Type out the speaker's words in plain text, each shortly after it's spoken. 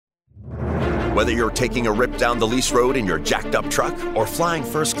Whether you're taking a rip down the lease road in your jacked up truck or flying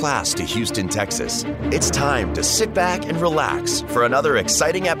first class to Houston, Texas, it's time to sit back and relax for another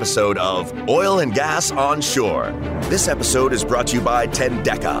exciting episode of Oil and Gas on Shore. This episode is brought to you by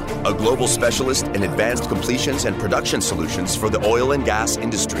Tendeca, a global specialist in advanced completions and production solutions for the oil and gas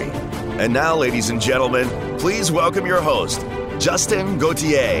industry. And now, ladies and gentlemen, please welcome your host, Justin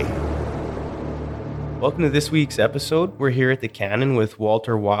Gauthier. Welcome to this week's episode. We're here at the Cannon with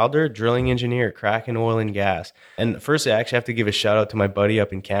Walter Wilder, drilling engineer at Kraken Oil and Gas. And first, I actually have to give a shout out to my buddy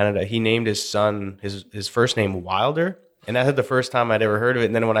up in Canada. He named his son, his first name Wilder. And that's the first time I'd ever heard of it.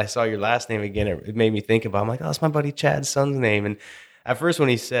 And then when I saw your last name again, it made me think about, I'm like, oh, it's my buddy Chad's son's name. And at first when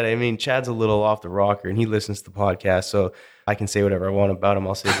he said, I mean, Chad's a little off the rocker and he listens to the podcast, so I can say whatever I want about him.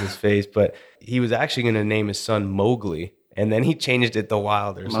 I'll say his face. But he was actually going to name his son Mowgli. And then he changed it to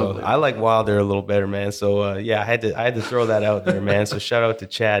Wilder. So I like Wilder a little better, man. So yeah, I had to throw that out there, man. So shout out to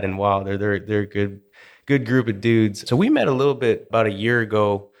Chad and Wilder. They're a good group of dudes. So we met a little bit about a year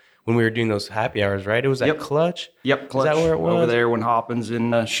ago when we were doing those happy hours, right? It was at Clutch? Yep, Clutch. Is that where it was? Over there when Hoppins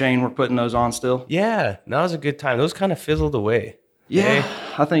and Shane were putting those on still. Yeah, that was a good time. Those kind of fizzled away. Yeah,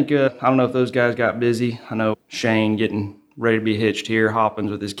 I think, I don't know if those guys got busy. I know Shane getting ready to be hitched here, Hoppins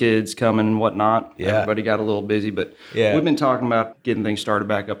with his kids coming and whatnot. Yeah. Everybody got a little busy, but we've been talking about getting things started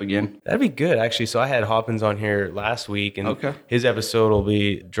back up again. That'd be good, actually. So I had Hoppins on here last week, and his episode will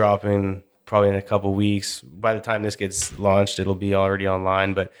be dropping probably in a couple weeks. By the time this gets launched, it'll be already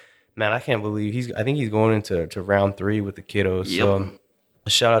online. But man, I can't believe I think he's going into round 3 with the kiddos. Yep. So a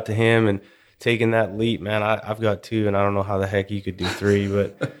shout out to him and taking that leap, man. I've got 2, and I don't know how the heck you could do 3,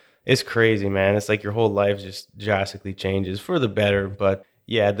 but it's crazy, man. It's like your whole life just drastically changes for the better. But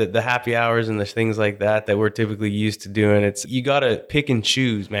yeah, the happy hours and the things like that we're typically used to doing, you got to pick and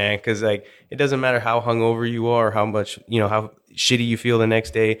choose, man. Because like, it doesn't matter how hungover you are, how much, how shitty you feel the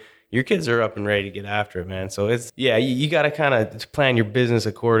next day. Your kids are up and ready to get after it, man. So you got to kind of plan your business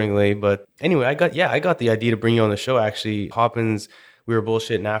accordingly. But anyway, I got the idea to bring you on the show, actually. Hoppins, we were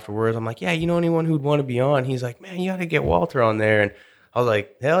bullshitting afterwards. I'm like, yeah, you know anyone who'd want to be on? He's like, man, you got to get Walter on there. And I was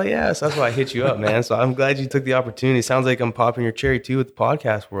like, hell yeah. So that's why I hit you up, man. So I'm glad you took the opportunity. Sounds like I'm popping your cherry too with the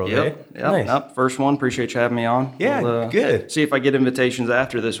podcast world, eh? Yeah, nice. First one. Appreciate you having me on. Yeah, good. See if I get invitations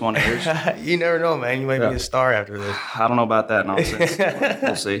after this one airs. You never know, man. You might be a star after this. I don't know about that nonsense.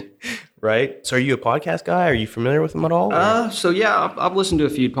 We'll see. Right. So are you a podcast guy? Are you familiar with them at all? So yeah, I've listened to a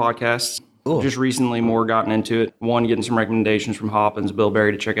few podcasts. Cool. Just recently more gotten into it. One, getting some recommendations from Hoppins, Bill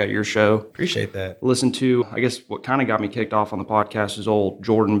Berry to check out your show. Appreciate that. Listen to, I guess what kind of got me kicked off on the podcast is old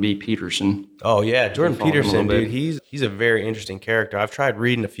Jordan B. Peterson. Oh yeah, Jordan Peterson, dude. He's a very interesting character. I've tried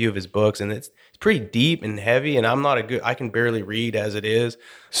reading a few of his books, and it's pretty deep and heavy, and I can barely read as it is,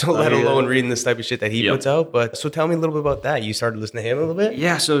 so let alone reading this type of shit that he puts out. But so tell me a little bit about that. You started listening to him a little bit?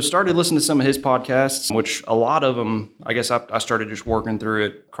 Yeah, so started listening to some of his podcasts, which a lot of them, I guess I started just working through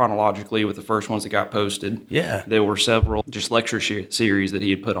it chronologically with the first ones that got posted. Yeah. There were several just lecture series that he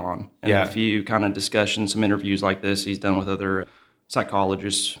had put on, and a few kind of discussions, some interviews like this he's done with other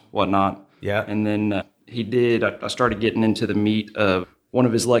psychologists, whatnot. Yeah. And then I started getting into the meat of one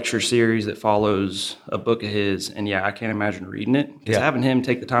of his lecture series that follows a book of his, and I can't imagine reading it. Because having him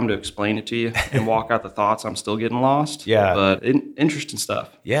take the time to explain it to you and walk out the thoughts, I'm still getting lost. Yeah. But interesting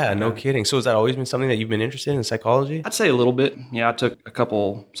stuff. Yeah, no kidding. So has that always been something that you've been interested in psychology? I'd say a little bit. Yeah, I took a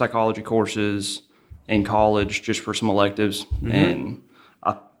couple psychology courses in college just for some electives, and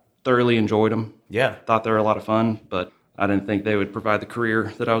I thoroughly enjoyed them. Yeah. Thought they were a lot of fun, but I didn't think they would provide the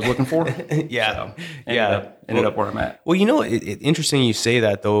career that I was looking for. Yeah. So ended up where I'm at. Well, interesting you say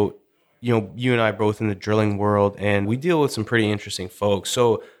that, though. You and I are both in the drilling world, and we deal with some pretty interesting folks.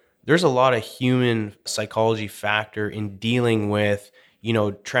 So there's a lot of human psychology factor in dealing with,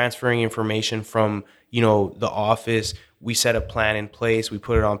 transferring information from, the office. We set a plan in place. We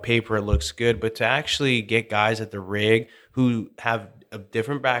put it on paper. It looks good. But to actually get guys at the rig who have a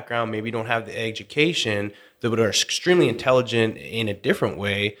different background, maybe don't have the education, that are extremely intelligent in a different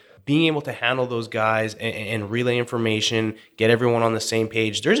way, being able to handle those guys and relay information, get everyone on the same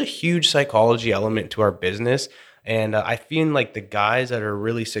page. There's a huge psychology element to our business. And I feel like the guys that are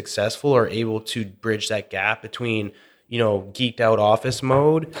really successful are able to bridge that gap between, geeked out office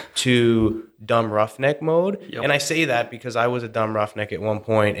mode to dumb roughneck mode. Yep. And I say that because I was a dumb roughneck at one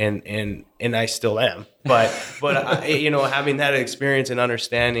point, and I still am. But having that experience and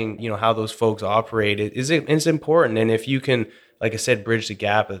understanding, how those folks operate is important. And if you can, like I said, bridge the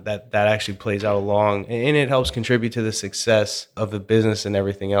gap, that actually plays out along, and it helps contribute to the success of the business and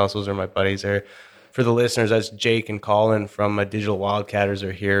everything else. Those are my buddies there. For the listeners, that's Jake and Colin from Digital Wildcatters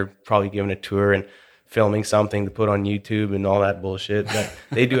are here, probably giving a tour. And filming something to put on YouTube and all that bullshit. But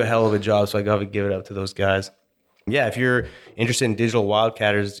they do a hell of a job, so I got to give it up to those guys. Yeah, if you're interested in digital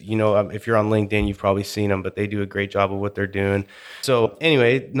wildcatters, if you're on LinkedIn, you've probably seen them, but they do a great job of what they're doing. So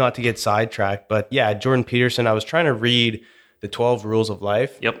anyway, not to get sidetracked, but yeah, Jordan Peterson, I was trying to read the 12 Rules of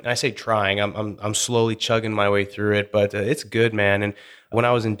Life. Yep. And I say trying, I'm slowly chugging my way through it, but it's good, man. And when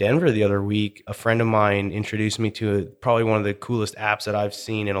I was in Denver the other week, a friend of mine introduced me to probably one of the coolest apps that I've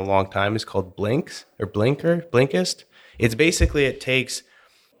seen in a long time. It's called Blinkist. It's basically,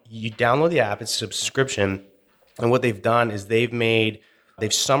 you download the app, it's a subscription. And what they've done is they've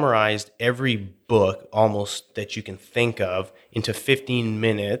summarized every book almost that you can think of into 15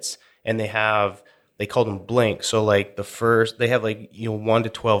 minutes. And they call them blinks. So like they have 1 to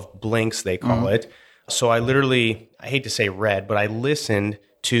 12 blinks, they call it. So I hate to say read, but I listened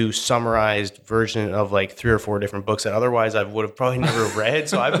to summarized version of like 3 or 4 different books that otherwise I would have probably never read.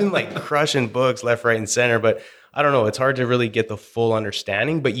 So I've been like crushing books left, right, and center, but I don't know. It's hard to really get the full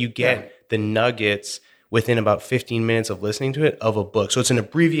understanding, but you get the nuggets within about 15 minutes of listening to it of a book. So it's an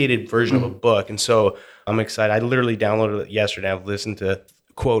abbreviated version of a book. And so I'm excited. I literally downloaded it yesterday. I've listened to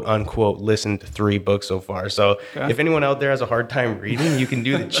quote unquote listened to 3 books so far. So if anyone out there has a hard time reading, you can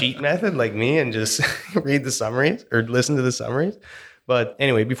do the cheat method like me and just read the summaries or listen to the summaries. But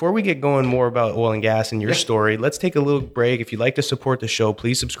anyway, before we get going more about oil and gas and your story, let's take a little break. If you'd like to support the show,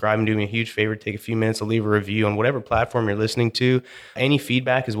 please subscribe and do me a huge favor. Take a few minutes to leave a review on whatever platform you're listening to. Any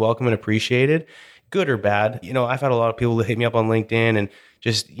feedback is welcome and appreciated, good or bad. I've had a lot of people that hit me up on LinkedIn and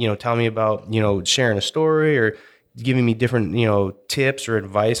just, tell me about, sharing a story or giving me different, tips or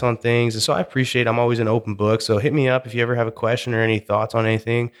advice on things. And so I appreciate, I'm always an open book. So hit me up if you ever have a question or any thoughts on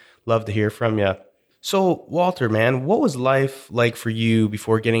anything. Love to hear from you. So Walter, man, what was life like for you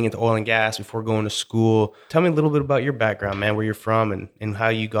before getting into oil and gas, before going to school? Tell me a little bit about your background, man, where you're from and how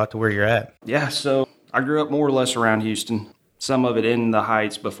you got to where you're at. Yeah, so I grew up more or less around Houston. Some of it in the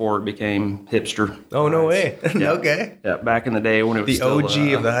Heights before it became hipster. Oh, no way. Yeah. Okay. Yeah, back in the day when it was the still,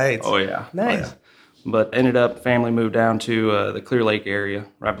 OG of the Heights. Oh, yeah. Nice. Oh, yeah. But family moved down to the Clear Lake area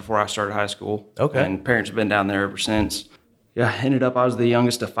right before I started high school. Okay. And parents have been down there ever since. Yeah, I was the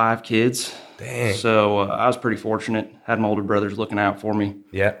youngest of 5 kids. Dang. So I was pretty fortunate. Had my older brothers looking out for me.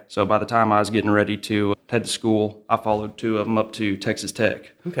 Yeah. So by the time I was getting ready to head to school, I followed 2 of them up to Texas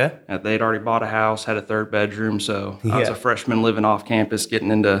Tech. Okay. They'd already bought a house, had a 3rd bedroom. So I was a freshman living off campus, getting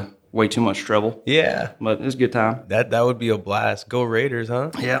into way too much trouble. Yeah. But it was a good time. That would be a blast. Go Raiders,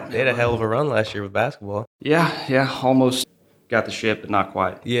 huh? Yeah. They had a hell of a run last year with basketball. Yeah. Almost got the ship, but not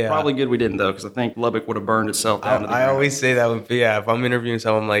quite. Yeah. Probably good we didn't, though, because I think Lubbock would have burned itself down to the I ground. always say that if I'm interviewing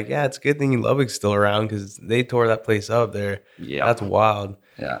someone, I'm like, yeah, it's a good thing Lubbock's still around because they tore that place up there. Yeah. That's wild.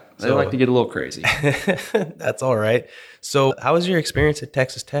 Yeah. They like to get a little crazy. That's all right. So how was your experience at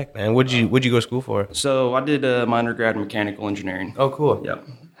Texas Tech, man? What'd you go to school for? So I did my undergrad in mechanical engineering. Oh, cool. Yep.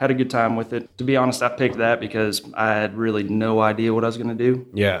 Had a good time with it. To be honest, I picked that because I had really no idea what I was going to do.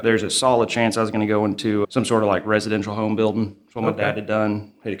 Yeah. There's a solid chance I was going to go into some sort of like residential home building. That's what my dad had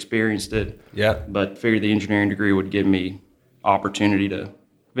done, had experienced it. Yeah. But figured the engineering degree would give me opportunity to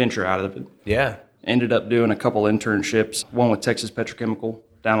venture out of it. Yeah. Ended up doing a couple internships, one with Texas Petrochemical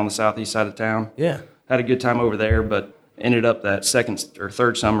down on the southeast side of town. Yeah. Had a good time over there, but ended up that 2nd or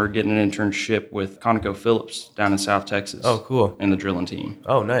 3rd summer getting an internship with ConocoPhillips down in South Texas. Oh, cool. In the drilling team.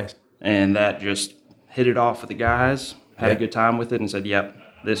 Oh, nice. And that just hit it off with the guys, had a good time with it, and said, yep,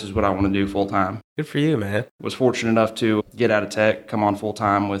 this is what I want to do full time. Good for you, man. Was fortunate enough to get out of tech, come on full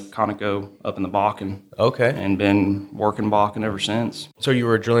time with Conoco up in the Bakken. Okay. And been working Bakken ever since. So you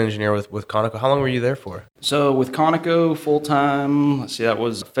were a drilling engineer with Conoco. How long were you there for? So with Conoco full time, that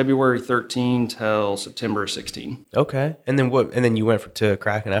was February 13 till September 16. Okay. And then what? And then you went to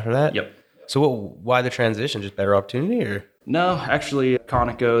Kraken after that? Yep. So why the transition? Just better opportunity or? No, actually,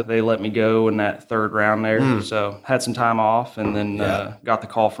 Conoco, they let me go in that 3rd round there. So had some time off and then got the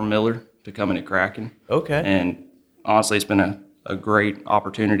call from Miller to come in at Kraken. Okay. And honestly, it's been a great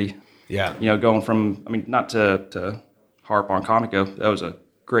opportunity. Yeah. Going from, not to harp on Conoco, that was a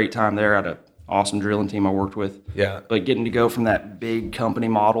great time there. I had an awesome drilling team I worked with. Yeah. But getting to go from that big company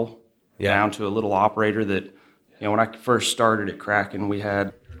model down to a little operator that, when I first started at Kraken, we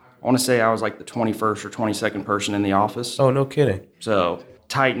had, I want to say I was like the 21st or 22nd person in the office. Oh, no kidding. So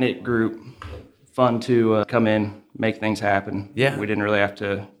tight-knit group, fun to come in, make things happen. Yeah. We didn't really have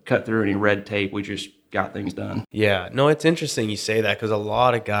to cut through any red tape. We just got things done. Yeah. No, it's interesting you say that because a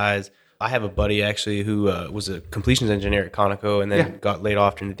lot of guys, I have a buddy actually who was a completions engineer at Conoco and then got laid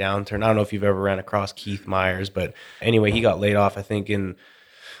off during the downturn. I don't know if you've ever ran across Keith Myers, but anyway, he got laid off, I think, in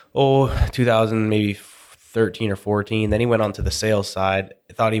 2000, maybe 13 or 14. Then he went on to the sales side.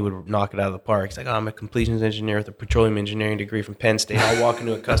 I thought he would knock it out of the park. He's like, oh, I'm a completions engineer with a petroleum engineering degree from Penn State. I'll walk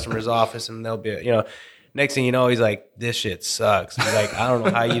into a customer's office and they'll be, next thing you know, he's like, this shit sucks. He's like, I don't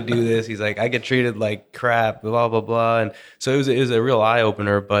know how you do this. He's like, I get treated like crap, blah, blah, blah. And so it was a real eye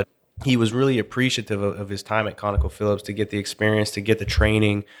opener, but he was really appreciative of his time at ConocoPhillips to get the experience, to get the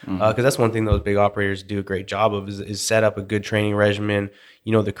training. Because that's one thing those big operators do a great job of is set up a good training regimen,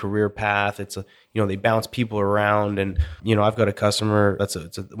 the career path. It's they bounce people around. And, I've got a customer that's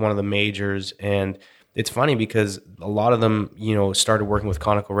one of the majors. And it's funny because a lot of them, started working with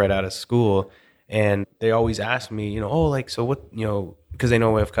Conoco right out of school. And they always ask me, so what, because they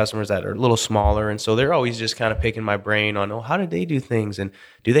know we have customers that are a little smaller. And so they're always just kind of picking my brain on, how did they do things? And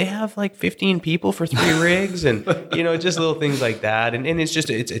do they have like 15 people for 3 rigs? And, just little things like that. And it's just,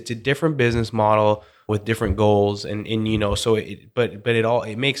 it's a different business model with different goals. And so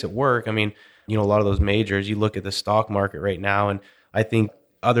it makes it work. I mean, a lot of those majors, you look at the stock market right now. And I think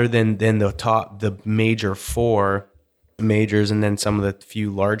other than the major 4 majors and then some of the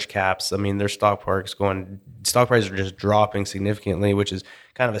few large caps, I mean, their stock prices are just dropping significantly, which is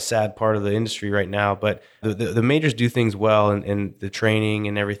kind of a sad part of the industry right now. But the majors do things well, and the training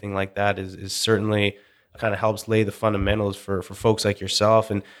and everything like that is certainly kind of helps lay the fundamentals for folks like yourself.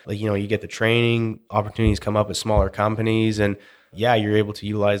 And you get the training opportunities come up at smaller companies, and you're able to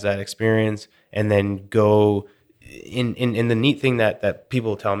utilize that experience and then go in the neat thing that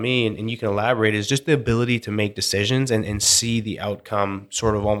people tell me, and you can elaborate, is just the ability to make decisions and see the outcome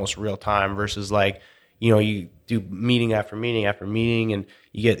sort of almost real time versus like, you do meeting after meeting after meeting and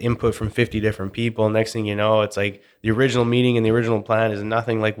you get input from 50 different people. Next thing you know, it's like the original meeting and the original plan is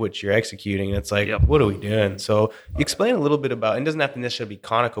nothing like what you're executing. It's like, What are we doing? So explain a little bit about, and it doesn't have to necessarily be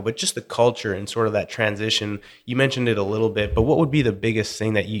Conoco, but just the culture and sort of that transition. You mentioned it a little bit, but what would be the biggest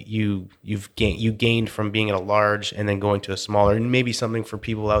thing that you gained from being at a large and then going to a smaller, and maybe something for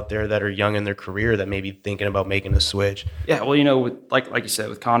people out there that are young in their career that may be thinking about making a switch? Yeah, well, like you said,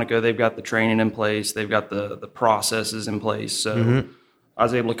 with Conoco, they've got the training in place, they've got the processes in place. So I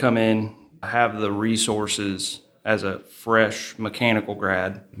was able to come in, have the resources as a fresh mechanical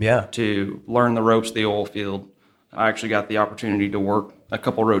grad to learn the ropes of the oil field. I actually got the opportunity to work a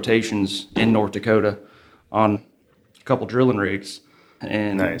couple rotations in North Dakota on a couple drilling rigs.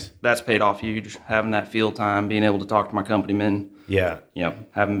 And that's paid off huge, having that field time, being able to talk to my company men. Yeah.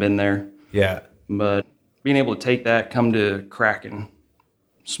 Haven't been there. Yeah. But being able to take that, come to Kraken,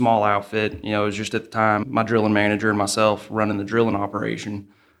 small outfit, it was just at the time my drilling manager and myself running the drilling operation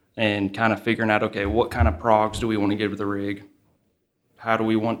and kind of figuring out, okay, what kind of progs do we want to give to the rig? How do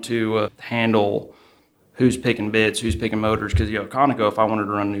we want to handle who's picking bits, who's picking motors? Because, Conoco, if I wanted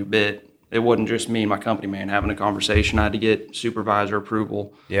to run a new bit, it wasn't just me and my company man having a conversation. I had to get supervisor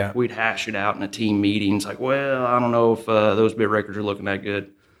approval. Yeah. We'd hash it out in a team meeting. It's like, well, I don't know if those bit records are looking that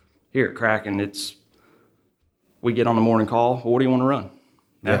good. Here at Kraken, we get on the morning call. Well, what do you want to run?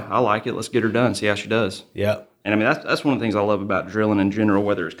 Yeah, I like it. Let's get her done. See how she does. Yeah. And I mean, that's one of the things I love about drilling in general,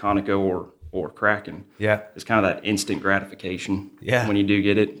 whether it's Conoco or Kraken. Yeah. It's kind of that instant gratification when you do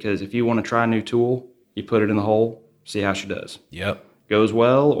get it. Because if you want to try a new tool, you put it in the hole, see how she does. Yep. Goes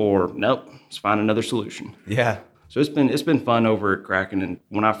well, or nope, let's find another solution. Yeah. So it's been fun over at Kraken. And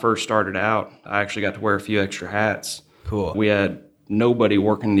when I first started out, I actually got to wear a few extra hats. Cool. We had nobody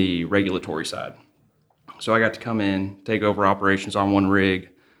working the regulatory side. So I got to come in, take over operations on one rig,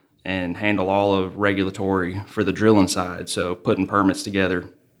 and handle all of regulatory for the drilling side. So putting permits together,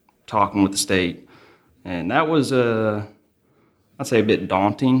 talking with the state. And that was, I'd say, a bit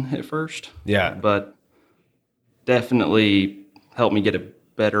daunting at first. Yeah. But definitely helped me get a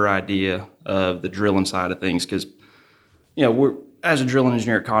better idea of the drilling side of things. Because, as a drilling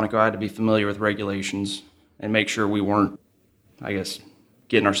engineer at Conoco, I had to be familiar with regulations and make sure we weren't, I guess,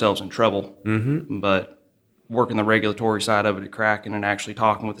 getting ourselves in trouble. Mm-hmm. But working the regulatory side of it at Kraken and actually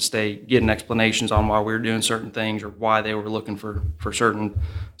talking with the state, getting explanations on why we were doing certain things or why they were looking for certain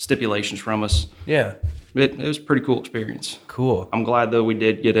stipulations from us. Yeah. It was a pretty cool experience. Cool. I'm glad, though, we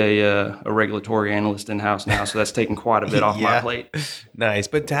did get a regulatory analyst in-house now, so that's taken quite a bit off my plate. Nice.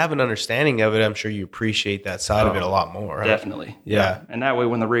 But to have an understanding of it, I'm sure you appreciate that side of it a lot more. Right? Definitely. Yeah. And that way,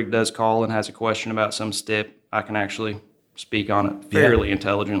 when the rig does call and has a question about some stip, I can actually speak on it fairly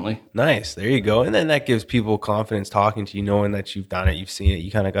intelligently. Nice. There you go. And then that gives people confidence talking to you, knowing that you've done it, you've seen it,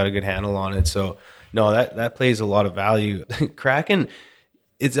 you kind of got a good handle on it. So, no, that plays a lot of value. Kraken,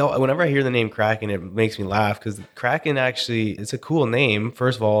 whenever I hear the name Kraken, it makes me laugh because Kraken actually, it's a cool name,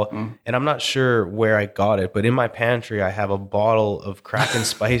 first of all, and I'm not sure where I got it, but in my pantry, I have a bottle of Kraken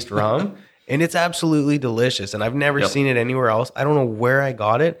spiced rum, and it's absolutely delicious, and I've never seen it anywhere else. I don't know where I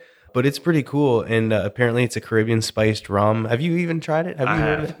got it, But it's pretty cool, and apparently it's a Caribbean spiced rum. Have you even tried it? Have you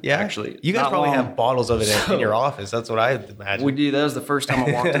heard of it? Yeah, actually. You guys probably have bottles of it in your office. That's what I imagine. We do. That was the first time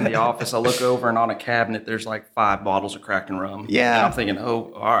I walked in the office. I look over, and on a cabinet, there's like 5 bottles of Kraken rum. Yeah. And I'm thinking,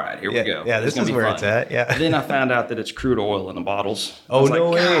 oh, all right, here we go. Yeah, this is where it's at. Yeah. Then I found out that it's crude oil in the bottles. Oh,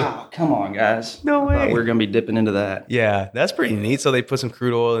 no way. Oh, come on, guys. No way. We're going to be dipping into that. Yeah, that's pretty neat. So they put some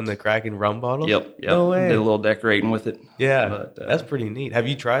crude oil in the Kraken rum bottle? Yep. No way. Did a little decorating with it. Yeah, But, that's pretty neat. Have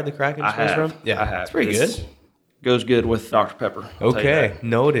you tried the Kraken I spiced have. rum? Yeah, I have. it's pretty good. Goes good with Dr. Pepper. I'll tell you Okay, that.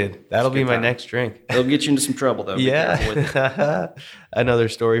 noted. That'll be my time. next drink. It'll get you into some trouble, though. Be careful with it. Yeah, another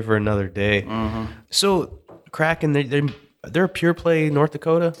story for another day. Mm-hmm. So Kraken, they're a pure play North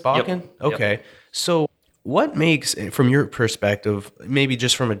Dakota Bakken. Yep. Okay, so what makes, from your perspective, maybe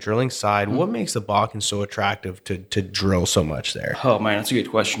just from a drilling side, what makes the Bakken so attractive to drill so much there? Oh, man, that's a good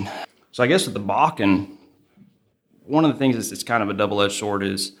question. So I guess with the Bakken, one of the things that's kind of a double-edged sword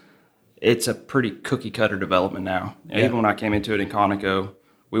is it's a pretty cookie-cutter development now. Yeah. Even when I came into it in Conoco,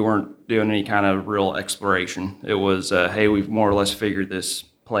 we weren't doing any kind of real exploration. It was, hey, we've more or less figured this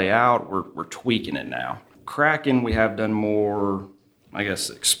play out. We're tweaking it now. Kraken, we have done more, I guess,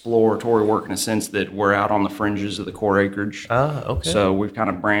 exploratory work in a sense that we're out on the fringes of the core acreage. Ah, okay. So we've kind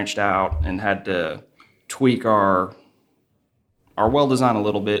of branched out and had to tweak our well design a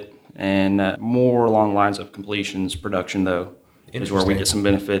little bit, and more along the lines of completions. Production, though, is where we get some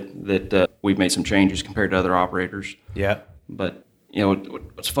benefit that we've made some changes compared to other operators. Yeah. But,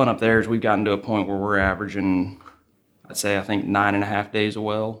 what's fun up there is we've gotten to a point where we're averaging, I think 9.5 days a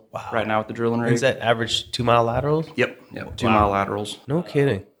well right now with the drilling rig. Is that average 2 mile laterals? Yep. 2 mile laterals. No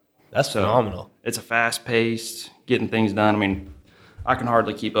kidding. That's phenomenal. It's a fast paced, getting things done. I mean, I can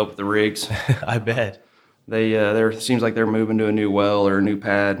hardly keep up with the rigs. I bet. They seems like they're moving to a new well or a new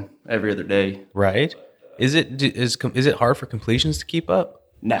pad every other day. Right. Is it hard for completions to keep up?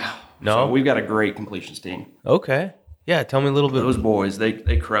 No. So we've got a great completions team. Okay. Yeah, tell me a little bit. Those boys,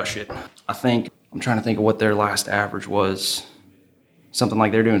 they crush it. I'm trying to think of what their last average was. Something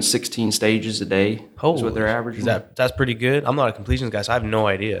like they're doing 16 stages a day is what they're averaging. That's pretty good. I'm not a completions guy, so I have no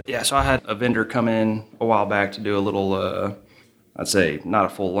idea. Yeah, so I had a vendor come in a while back to do a little, I'd say not a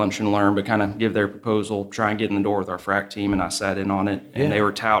full lunch and learn, but kind of give their proposal, try and get in the door with our frac team, and I sat in on it. And they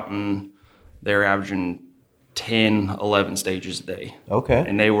were touting they're averaging 10, 11 stages a day. Okay.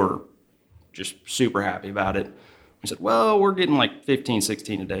 And they were just super happy about it. We said, well, we're getting like 15,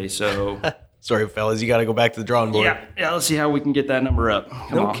 16 a day, so... Sorry, fellas, you got to go back to the drawing board. Yeah, let's see how we can get that number up.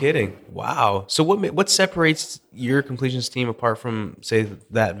 Come on. Kidding. Wow. So what separates your completions team apart from, say,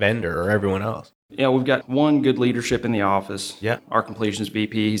 that vendor or everyone else? Yeah, we've got one good leadership in the office. Yeah. Our completions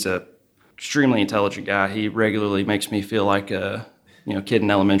VP, he's a extremely intelligent guy. He regularly makes me feel like a kid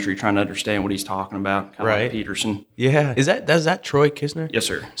in elementary trying to understand what he's talking about, kind of like Peterson. Yeah. Is that Troy Kisner? Yes,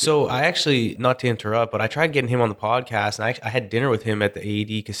 sir. So I actually, not to interrupt, but I tried getting him on the podcast, and I had dinner with him at the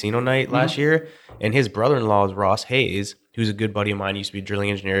AED casino night last year, and his brother-in-law is Ross Hayes, who's a good buddy of mine. He used to be a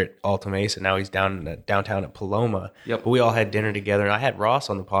drilling engineer at Alta Mesa. Now he's downtown at Paloma. Yep. But we all had dinner together, and I had Ross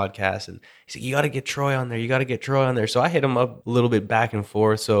on the podcast, and he said, you got to get Troy on there. You got to get Troy on there. So I hit him up a little bit back and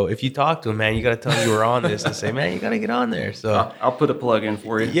forth. So if you talk to him, man, you got to tell him you were on this and say, man, you got to get on there. So I'll put a plug in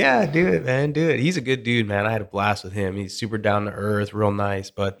for you. Yeah, do it, man. Do it. He's a good dude, man. I had a blast with him. He's super down to earth, real nice.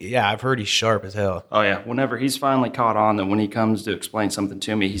 But yeah, I've heard he's sharp as hell. Oh, yeah. Whenever he's finally caught on that when he comes to explain something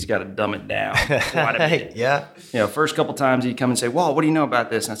to me, he's got to dumb it down quite a bit. Yeah. First couple times he'd come and say, Walt, what do you know about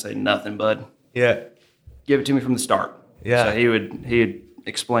this? And I'd say, nothing, bud. Yeah. Give it to me from the start. Yeah. So he'd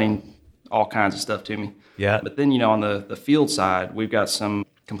explain all kinds of stuff to me. Yeah. But then, on the field side, we've got some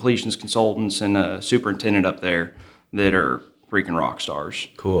completions consultants and a superintendent up there that are freaking rock stars.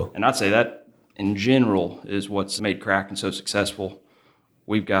 Cool. And I'd say that, in general, is what's made Kraken so successful.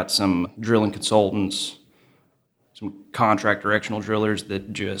 We've got some drilling consultants, some contract directional drillers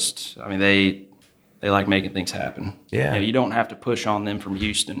that just, they like making things happen. Yeah. You don't have to push on them from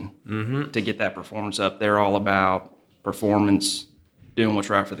Houston to get that performance up. They're all about performance, doing what's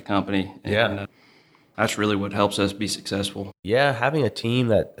right for the company. And that's really what helps us be successful. Yeah, having a team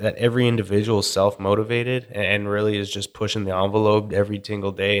that every individual is self-motivated and really is just pushing the envelope every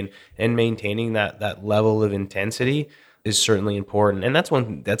single day and maintaining that level of intensity is certainly important. And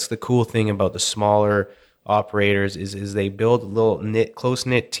that's the cool thing about the smaller operators is they build a little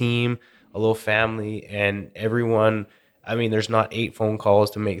close-knit team, a little family, and everyone, there's not 8 phone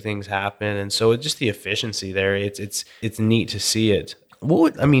calls to make things happen. And so it's just the efficiency there. It's neat to see it.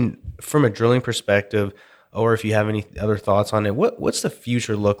 From a drilling perspective, or if you have any other thoughts on it, what's the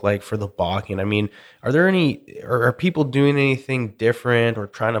future look like for the Bakken? Are people doing anything different or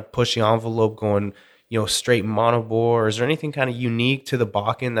trying to push the envelope going, straight monobore? Is there anything kind of unique to the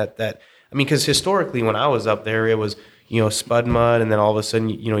Bakken that I mean, because historically when I was up there, it was, spud mud, and then all of a sudden,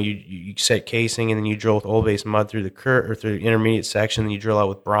 you set casing, and then you drill with oil base mud through the curve or through the intermediate section, and you drill out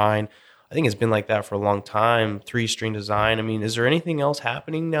with brine. I think it's been like that for a long time, 3-string design. I mean, is there anything else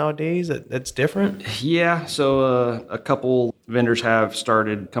happening nowadays that's different? Yeah, so a couple vendors have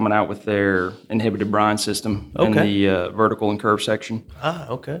started coming out with their inhibited brine system in the vertical and curve section. Ah,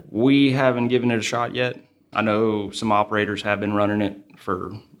 okay. We haven't given it a shot yet. I know some operators have been running it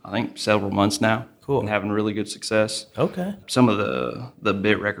for, I think, several months now. Cool. And having really good success. Okay. Some of the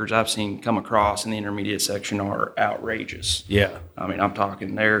bit records I've seen come across in the intermediate section are outrageous. Yeah. I mean, I'm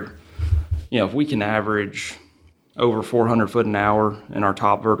talking there. If we can average over 400 foot an hour in our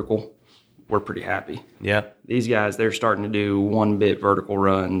top vertical, we're pretty happy. Yeah. These guys, they're starting to do 1-bit vertical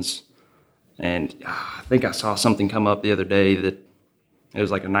runs. And I think I saw something come up the other day that it was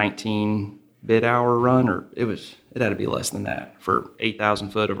like a 19-bit hour run, or it had to be less than that for 8,000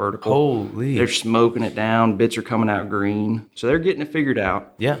 foot of vertical. Holy. They're smoking it down. Bits are coming out green. So they're getting it figured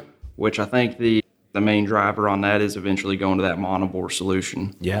out. Yeah. Which I think the main driver on that is eventually going to that monobore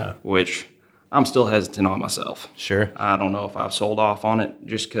solution. Yeah. Which I'm still hesitant on myself. Sure. I don't know if I've sold off on it,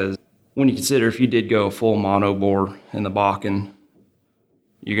 just because when you consider if you did go full monobore in the Bakken,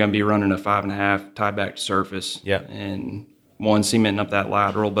 you're going to be running a 5.5 tied back to surface. Yeah. And one, cementing up that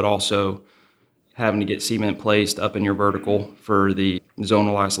lateral, but also having to get cement placed up in your vertical for the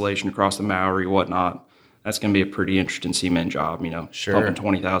zonal isolation across the Maori, whatnot. That's going to be a pretty interesting cement job, Sure. pumping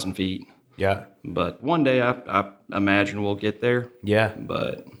 20,000 feet. Yeah. But one day I imagine we'll get there. Yeah.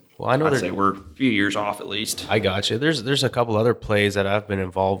 But well, I know I'd say we're a few years off at least. I got you. There's a couple other plays that I've been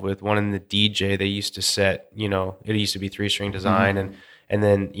involved with. One in the DJ, they used to set, it used to be 3-string design, and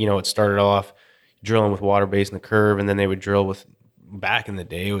then, it started off drilling with water base in the curve, and then they would drill with, back in the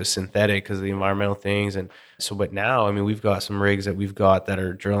day, it was synthetic because of the environmental things. And so, but now, I mean, we've got some rigs that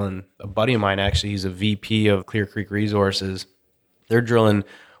are drilling. A buddy of mine, actually, he's a VP of Clear Creek Resources. They're drilling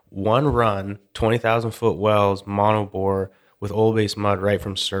one run, 20,000 foot wells, monobore, with oil-based mud right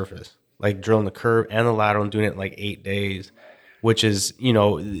from surface, like drilling the curve and the lateral and doing it in like 8 days, which is,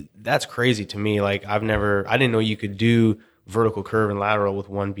 that's crazy to me. Like I didn't know you could do vertical curve and lateral with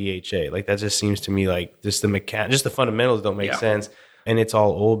one BHA. Like that just seems to me like just the fundamentals don't make sense, and it's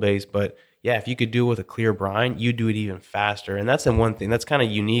all oil-based. But yeah, if you could do it with a clear brine, you do it even faster. And that's the one thing that's kind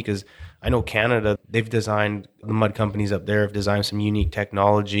of unique is I know Canada, they've designed, the mud companies up there have designed some unique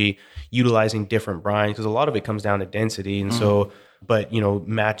technology utilizing different brines, because a lot of it comes down to density. And so, but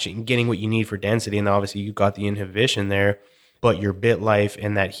matching, getting what you need for density. And obviously you've got the inhibition there, but your bit life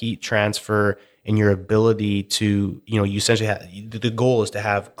and that heat transfer and your ability to, you essentially have, the goal is to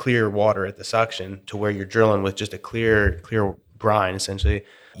have clear water at the suction to where you're drilling with just a clear brine essentially.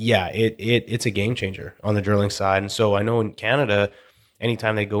 Yeah, it's a game changer on the drilling side. And so I know in Canada,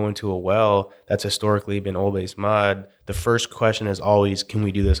 anytime they go into a well that's historically been oil-based mud, the first question is always, can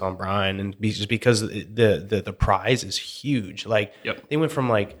we do this on brine? And just because the prize is huge. Like they went from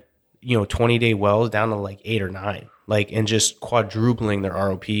 20-day wells down to like 8 or 9, and just quadrupling their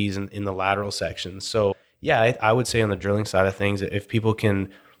ROPs in the lateral sections. So yeah, I would say on the drilling side of things, if people can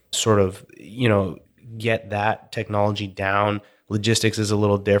sort of, get that technology down, logistics is a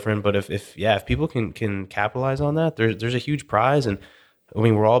little different, but if people can capitalize on that, there's a huge prize. And I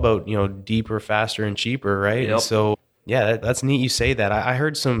mean, we're all about, deeper, faster, and cheaper, right? Yep. And so, yeah, that's neat you say that. I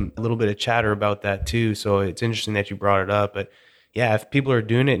heard a little bit of chatter about that too. So it's interesting that you brought it up. But yeah, if people are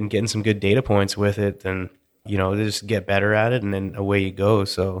doing it and getting some good data points with it, then, they just get better at it and then away you go.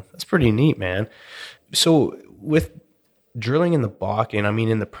 So that's pretty neat, man. So with drilling in the Bakken, I mean,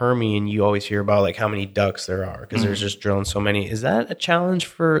 in the Permian, you always hear about like how many ducks there are because there's just drilling so many. Is that a challenge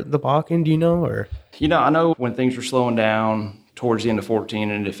for the Bakken? Do you know? Or I know when things were slowing down towards the end of 14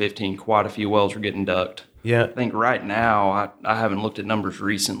 and into 15, quite a few wells were getting ducked. Yeah. I think right now, I haven't looked at numbers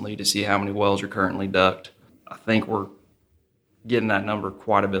recently to see how many wells are currently ducked. I think we're getting that number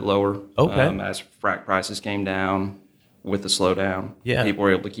quite a bit lower. Okay. As frac prices came down with the slowdown. Yeah. People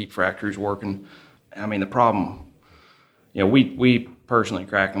were able to keep frac crews working. I mean, the problem, we personally,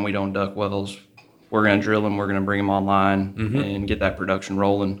 Kraken, we don't duck wells. We're going to drill them. We're going to bring them online and get that production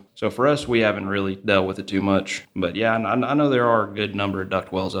rolling. So for us, we haven't really dealt with it too much. But yeah, I know there are a good number of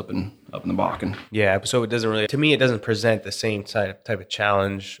duct wells up in the Bakken. Yeah, so it doesn't really, to me, it doesn't present the same type of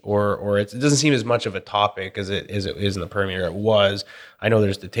challenge, or it doesn't seem as much of a topic as it is in the Permian, or it was. I know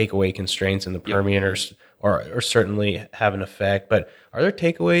there's the takeaway constraints in the Permian, or certainly have an effect. But are there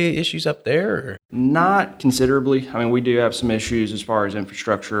takeaway issues up there? Or? Not considerably. I mean, we do have some issues as far as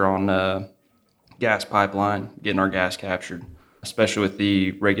infrastructure on gas pipeline, getting our gas captured. especially with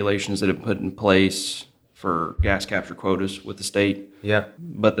the regulations that have put in place for gas capture quotas with the state. Yeah.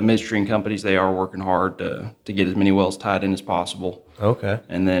 But the midstream companies, they are working hard to get as many wells tied in as possible. Okay.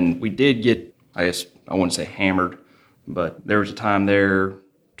 And then we did get, I guess I wouldn't say hammered, but there was a time there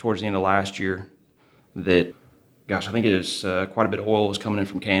towards the end of last year that, gosh, I think it was quite a bit of oil was coming in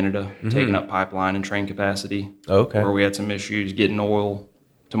from Canada, taking up pipeline and train capacity. Okay. Where we had some issues getting oil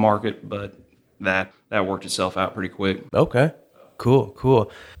to market, but that worked itself out pretty quick. Okay.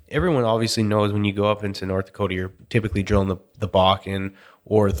 Cool. Everyone obviously knows when you go up into North Dakota, you're typically drilling the Bakken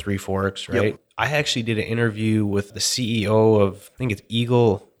or Three Forks, right? Yep. I actually did an interview with the CEO of, I think it's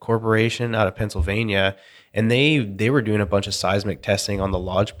Eagle Corporation out of Pennsylvania, and they were doing a bunch of seismic testing on the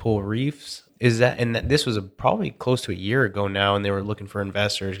lodgepole reefs. This was probably close to a year ago now, and they were looking for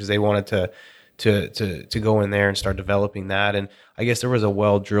investors because they wanted to go in there and start developing that. And I guess there was a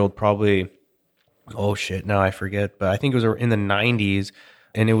well drilled probably, oh shit, now I forget, but I think it was in the 90s,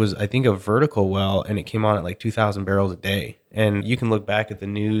 and it was, I think, a vertical well, and it came on at like 2,000 barrels a day. And you can look back at the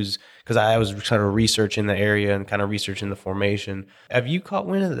news, because I was kind of researching the area and kind of researching the formation. Have you caught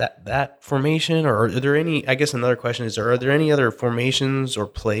wind of that formation? Or are there any, I guess another question is, are there any other formations or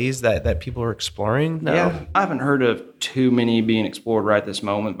plays that people are exploring now? Yeah, I haven't heard of too many being explored right this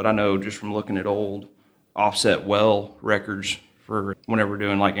moment, but I know just from looking at old offset well records for whenever we're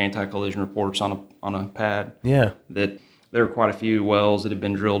doing like anti-collision reports on a pad. Yeah. That there are quite a few wells that have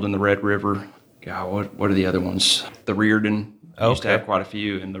been drilled in the Red River. God, what are the other ones? The Reardon used to have quite a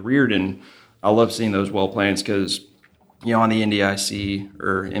few. And the Reardon, I love seeing those well plans because, on the NDIC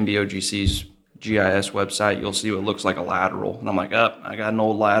or MBOGC's GIS website, you'll see what looks like a lateral. And I'm like, I got an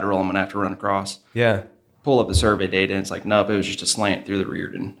old lateral I'm going to have to run across. Yeah. Pull up the survey data, and it's like, nope, it was just a slant through the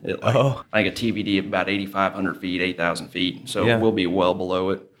Reardon. I think a TVD of about 8,500 feet, 8,000 feet. So we'll be well below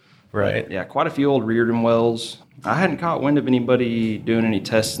it. Right. But, quite a few old Reardon wells. I hadn't caught wind of anybody doing any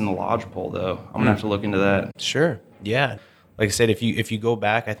tests in the lodgepole, though. I'm going to have to look into that. Sure. Yeah. Like I said, if you go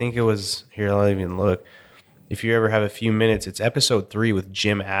back, I think it was, here, I'll even look. If you ever have a few minutes, it's episode 3 with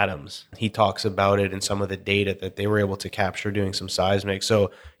Jim Adams. He talks about it and some of the data that they were able to capture doing some seismic.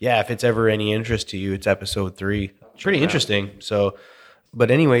 So, yeah, if it's ever any interest to you, it's episode 3. Pretty interesting. So, but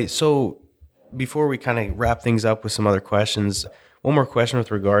anyway, so before we kind of wrap things up with some other questions, one more question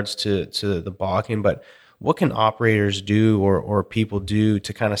with regards to the Bakken, but what can operators do or people do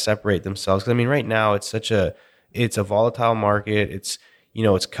to kind of separate themselves? Because, I mean, right now it's it's a volatile market. It's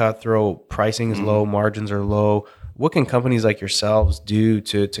cutthroat. Pricing is low. Margins are low. What can companies like yourselves do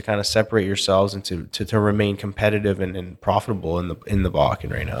to kind of separate yourselves and to remain competitive and profitable in the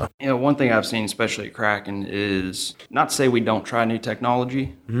Bakken right now? One thing I've seen, especially at Kraken, is not to say we don't try new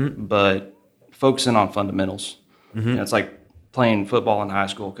technology, but focusing on fundamentals. It's like playing football in high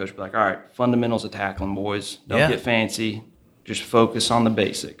school. Coach would be like, all right, fundamentals of tackling, boys. Don't get fancy. Just focus on the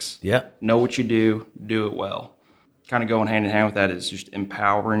basics. Yeah. Know what you do it well. Kind of going hand in hand with that is just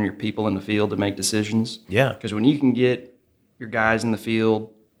empowering your people in the field to make decisions. Yeah. Because when you can get your guys in the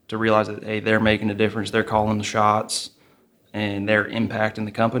field to realize that, hey, they're making a difference, they're calling the shots, and they're impacting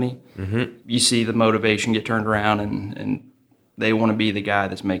the company, you see the motivation get turned around, and they want to be the guy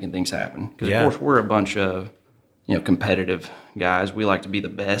that's making things happen. Because, of course, we're a bunch of competitive guys. We like to be the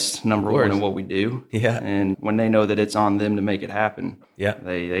best, number one in what we do. Yeah. And when they know that it's on them to make it happen,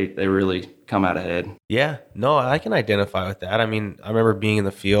 they really come out ahead. Yeah. No, I can identify with that. I mean, I remember being in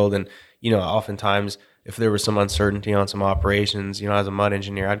the field, and, oftentimes if there was some uncertainty on some operations, as a mud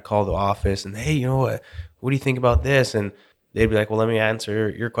engineer, I'd call the office and, hey, what do you think about this? And they'd be like, well, let me answer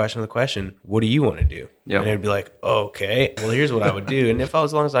your question with a question. What do you want to do? Yep. And they'd be like, okay, well, here's what I would do. And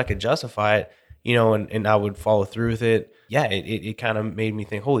as long as I could justify it, and I would follow through with it. Yeah, it kind of made me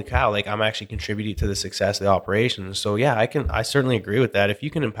think, holy cow, like I'm actually contributing to the success of the operation. So yeah, I certainly agree with that. If you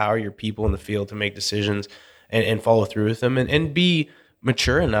can empower your people in the field to make decisions and follow through with them and be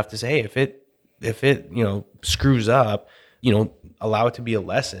mature enough to say, hey, if it screws up, allow it to be a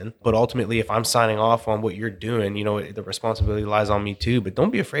lesson. But ultimately, if I'm signing off on what you're doing, the responsibility lies on me too. But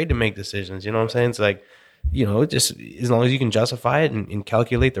don't be afraid to make decisions. You know what I'm saying? It's like, just as long as you can justify it and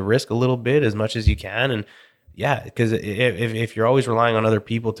calculate the risk a little bit as much as you can. And yeah, because if you're always relying on other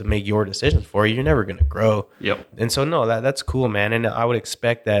people to make your decisions for you, you're never going to grow. Yep. And so, no, that's cool, man. And I would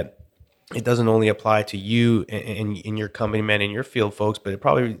expect that it doesn't only apply to you and your company, man, and your field folks, but it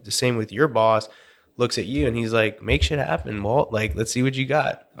probably the same with your boss. Looks at you and he's like, make shit happen, Walt. Like, let's see what you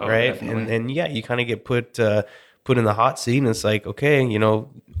got. Right. And yeah, you kind of get put in the hot seat, and it's like, okay,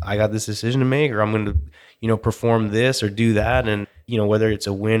 I got this decision to make, or I'm going to, perform this or do that. And, whether it's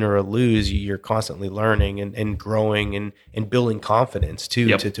a win or a lose, you're constantly learning and growing and building confidence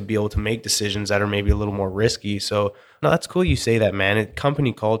too, to be able to make decisions that are maybe a little more risky. So no, that's cool. You say that, man.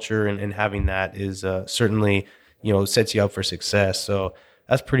 Company culture and having that is certainly, sets you up for success. So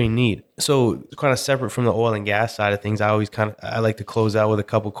that's pretty neat. So kind of separate from the oil and gas side of things, I like to close out with a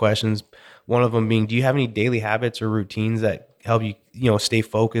couple questions. One of them being, do you have any daily habits or routines that help you, stay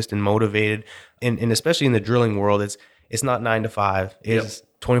focused and motivated? And especially in the drilling world, it's not 9 to 5. It's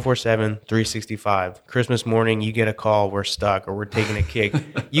 24/7, 365. Christmas morning, you get a call, we're stuck or we're taking a kick.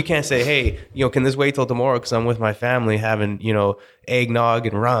 You can't say, hey, can this wait till tomorrow because I'm with my family having, eggnog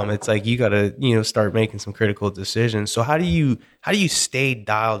and rum. It's like you got to, start making some critical decisions. So how do you stay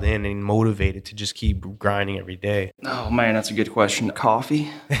dialed in and motivated to just keep grinding every day? Oh, man, that's a good question. Coffee.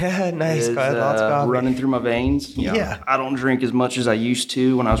 Nice. Lots of coffee. Running through my veins. Yeah. I don't drink as much as I used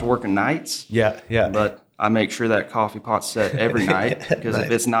to when I was working nights. Yeah. But I make sure that coffee pot's set every night because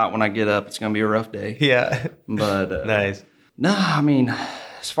if it's not when I get up, it's going to be a rough day. Yeah. But nice. No, I mean,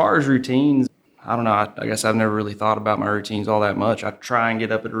 as far as routines, I don't know. I guess I've never really thought about my routines all that much. I try and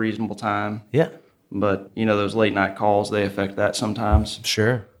get up at a reasonable time. Yeah. But, those late night calls, they affect that sometimes.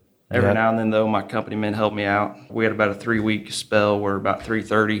 Sure. Every now and then, though, my company men help me out. We had about a 3-week spell where about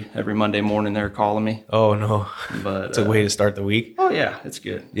 3:30 every Monday morning they're calling me. Oh, no. But it's a way to start the week. Oh, yeah. It's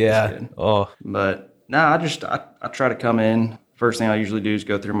good. Yeah. It's good. Oh. But no, I try to come in. First thing I usually do is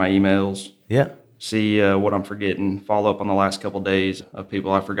go through my emails. Yeah. See what I'm forgetting. Follow up on the last couple of days of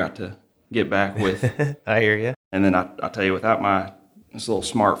people I forgot to get back with. I hear you. And then I tell you, without this little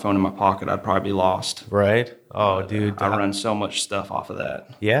smartphone in my pocket, I'd probably be lost. Right. Oh, dude. I run so much stuff off of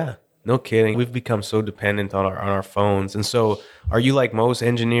that. Yeah. No kidding. We've become so dependent on our phones. And so are you like most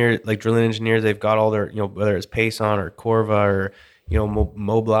engineers, like drilling engineers, they've got all their, whether it's Pason or Corva or,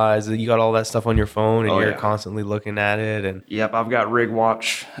 Mobilize, you got all that stuff on your phone and you're constantly looking at it. And yep, I've got Rig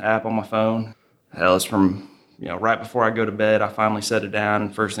Watch app on my phone. Hell, it's from, right before I go to bed, I finally set it down.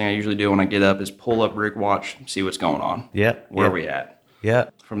 And first thing I usually do when I get up is pull up Rig Watch, see what's going on. Yeah. Where are we at? Yeah.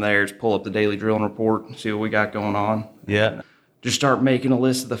 From there, it's pull up the daily drilling report, see what we got going on. Yeah. Just start making a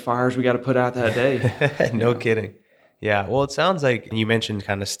list of the fires we got to put out that day. No kidding. Yeah. Well, it sounds like you mentioned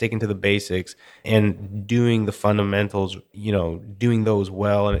kind of sticking to the basics and doing the fundamentals, doing those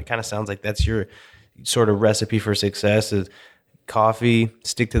well. And it kind of sounds like that's your sort of recipe for success is coffee,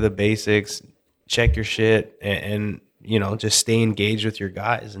 stick to the basics, check your shit and just stay engaged with your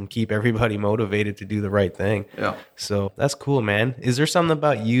guys and keep everybody motivated to do the right thing. Yeah. So that's cool, man. Is there something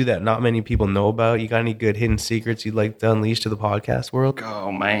about you that not many people know about? You got any good hidden secrets you'd like to unleash to the podcast world?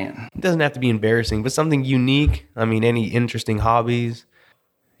 Oh, man. It doesn't have to be embarrassing, but something unique. I mean, any interesting hobbies,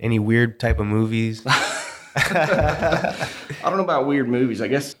 any weird type of movies? I don't know about weird movies. I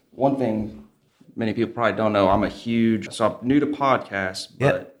guess one thing many people probably don't know, I'm new to podcasts,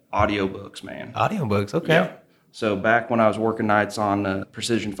 but audiobooks, man. Audiobooks, okay. Yeah. So back when I was working nights on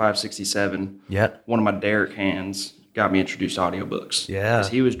Precision 567, one of my derrick hands got me introduced to audiobooks. Yeah.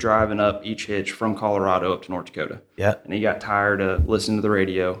 Because he was driving up each hitch from Colorado up to North Dakota. Yeah. And he got tired of listening to the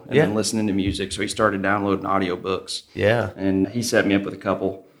radio and then listening to music, so he started downloading audiobooks. Yeah. And he set me up with a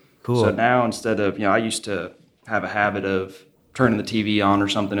couple. Cool. So now instead of, I used to have a habit of turning the TV on or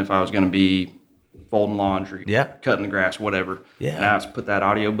something if I was going to be folding laundry, cutting the grass, whatever. Yeah. Now it's put that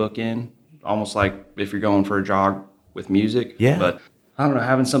audiobook in. Almost like if you're going for a jog with music. Yeah. But I don't know,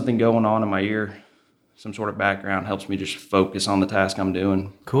 having something going on in my ear, some sort of background helps me just focus on the task I'm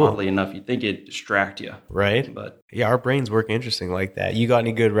doing. Cool. Oddly enough, you'd think it'd distract you. Right. But yeah, our brains work interesting like that. You got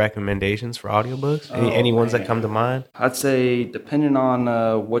any good recommendations for audiobooks? Any ones that come to mind? I'd say depending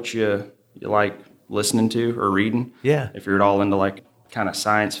on what you like listening to or reading. Yeah. If you're at all into like kind of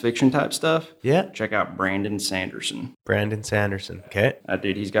science fiction type stuff, check out Brandon Sanderson. Okay. That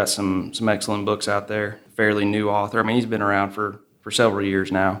dude, he's got some excellent books out there. Fairly new author. I mean, he's been around for several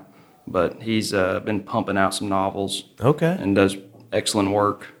years now, but he's been pumping out some novels. Okay. And does excellent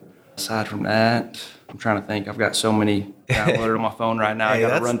work. Aside from that, I'm trying to think. I've got so many downloaded on my phone right now. I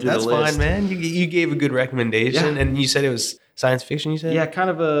got to run through the list. That's fine, man. You gave a good recommendation, and you said it was science fiction, you said? Yeah, kind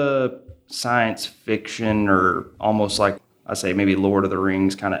of a science fiction or almost like, I say maybe Lord of the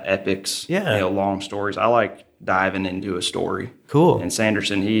Rings kind of epics, long stories. I like diving into a story. Cool. And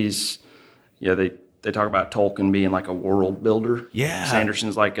Sanderson, he's, they talk about Tolkien being like a world builder. Yeah.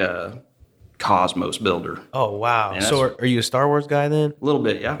 Sanderson's like a cosmos builder. Oh, wow. So are you a Star Wars guy then? A little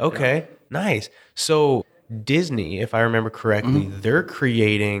bit, yeah. Okay, yeah. Nice. So Disney, if I remember correctly, they're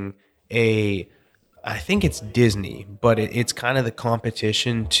creating I think it's Disney, but it's kind of the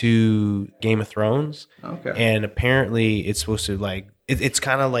competition to Game of Thrones. Okay. And apparently it's supposed to it's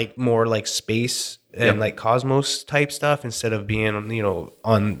kind of like more like space and like Cosmos type stuff instead of being, in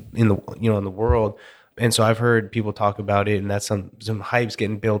the world. And so I've heard people talk about it, and that's some hype's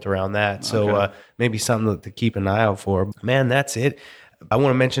getting built around that. So maybe something to keep an eye out for. Man, that's it. I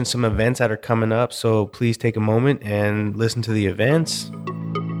want to mention some events that are coming up, so please take a moment and listen to the events.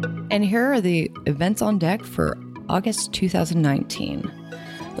 And here are the events on deck for August 2019.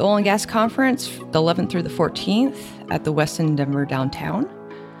 The Oil and Gas Conference, the 11th through the 14th at the Westin Denver downtown.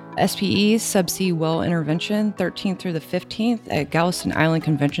 SPE's Subsea Well Intervention, 13th through the 15th at Galveston Island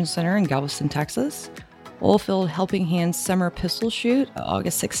Convention Center in Galveston, Texas. Oilfield Helping Hands Summer Pistol Shoot,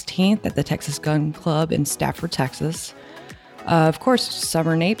 August 16th at the Texas Gun Club in Stafford, Texas. Of course,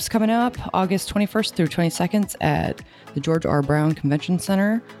 Summer NAPE's coming up, August 21st through 22nd at the George R. Brown Convention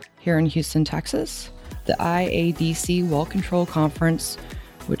Center here in Houston, Texas. The IADC Well Control Conference,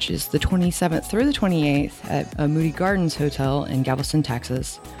 which is the 27th through the 28th at Moody Gardens Hotel in Galveston,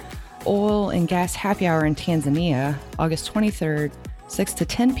 Texas. Oil and Gas Happy Hour in Tanzania, August 23rd, 6 to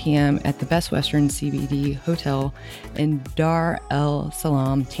 10 p.m. at the Best Western CBD Hotel in Dar es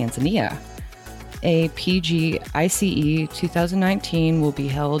Salaam, Tanzania. A PG ICE 2019 will be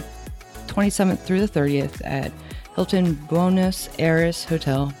held 27th through the 30th at Hilton Buenos Aires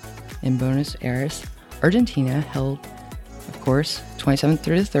Hotel in Buenos Aires, Argentina, held, of course, 27th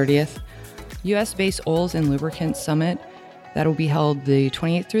through the 30th. U.S.-based Oils and Lubricants Summit, that will be held the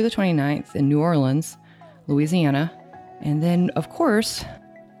 28th through the 29th in New Orleans, Louisiana. And then, of course,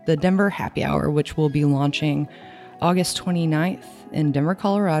 the Denver Happy Hour, which will be launching August 29th in Denver,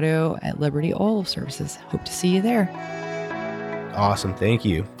 Colorado at Liberty Oil Services. Hope to see you there. Awesome. Thank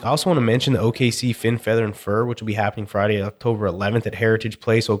you. I also want to mention the OKC Fin, Feather, and Fur, which will be happening Friday, October 11th at Heritage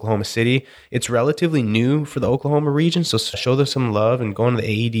Place, Oklahoma City. It's relatively new for the Oklahoma region, so show them some love and go on the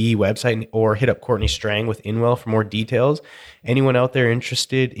AED website or hit up Courtney Strang with Inwell for more details. Anyone out there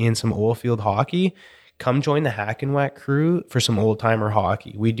interested in some oil field hockey, come join the Hack and Whack crew for some old-timer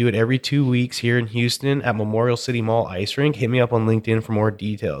hockey. We do it every 2 weeks here in Houston at Memorial City Mall Ice Rink. Hit me up on LinkedIn for more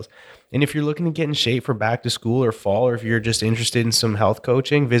details. And if you're looking to get in shape for back to school or fall, or if you're just interested in some health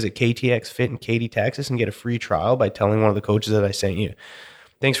coaching, visit KTX Fit in Katy, Texas, and get a free trial by telling one of the coaches that I sent you.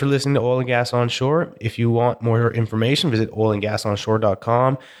 Thanks for listening to Oil and Gas Onshore. If you want more information, visit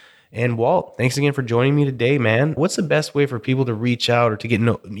oilandgasonshore.com. And Walt, thanks again for joining me today, man. What's the best way for people to reach out or to get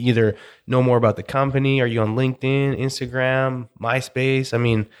either know more about the company? Are you on LinkedIn, Instagram, MySpace? I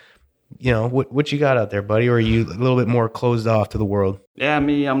mean, what you got out there, buddy? Or are you a little bit more closed off to the world? Yeah,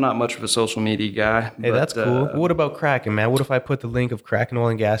 I'm not much of a social media guy. Hey, that's cool. What about Kraken, man? What if I put the link of Kraken Oil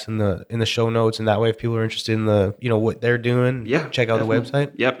and Gas in the show notes, and that way if people are interested in what they're doing, check out definitely. The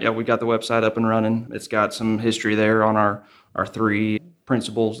website? Yep, we got the website up and running. It's got some history there on our three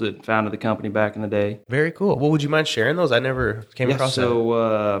principals that founded the company back in the day. Very cool. Well, would you mind sharing those? I never came across that.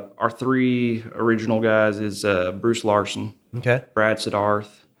 So our three original guys is Bruce Larson, okay, Brad Siddharth,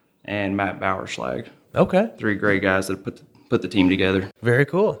 and Matt Bowerslag. Okay. Three great guys that put the team together. Very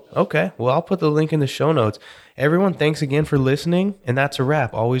cool. Okay. Well, I'll put the link in the show notes. Everyone, thanks again for listening. And that's a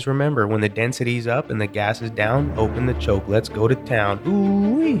wrap. Always remember, when the density's up and the gas is down, open the choke. Let's go to town.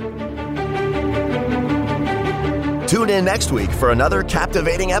 Ooh-wee. Tune in next week for another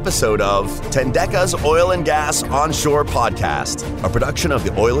captivating episode of Tendeka's Oil and Gas Onshore Podcast, a production of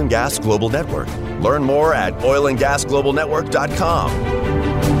the Oil and Gas Global Network. Learn more at oilandgasglobalnetwork.com.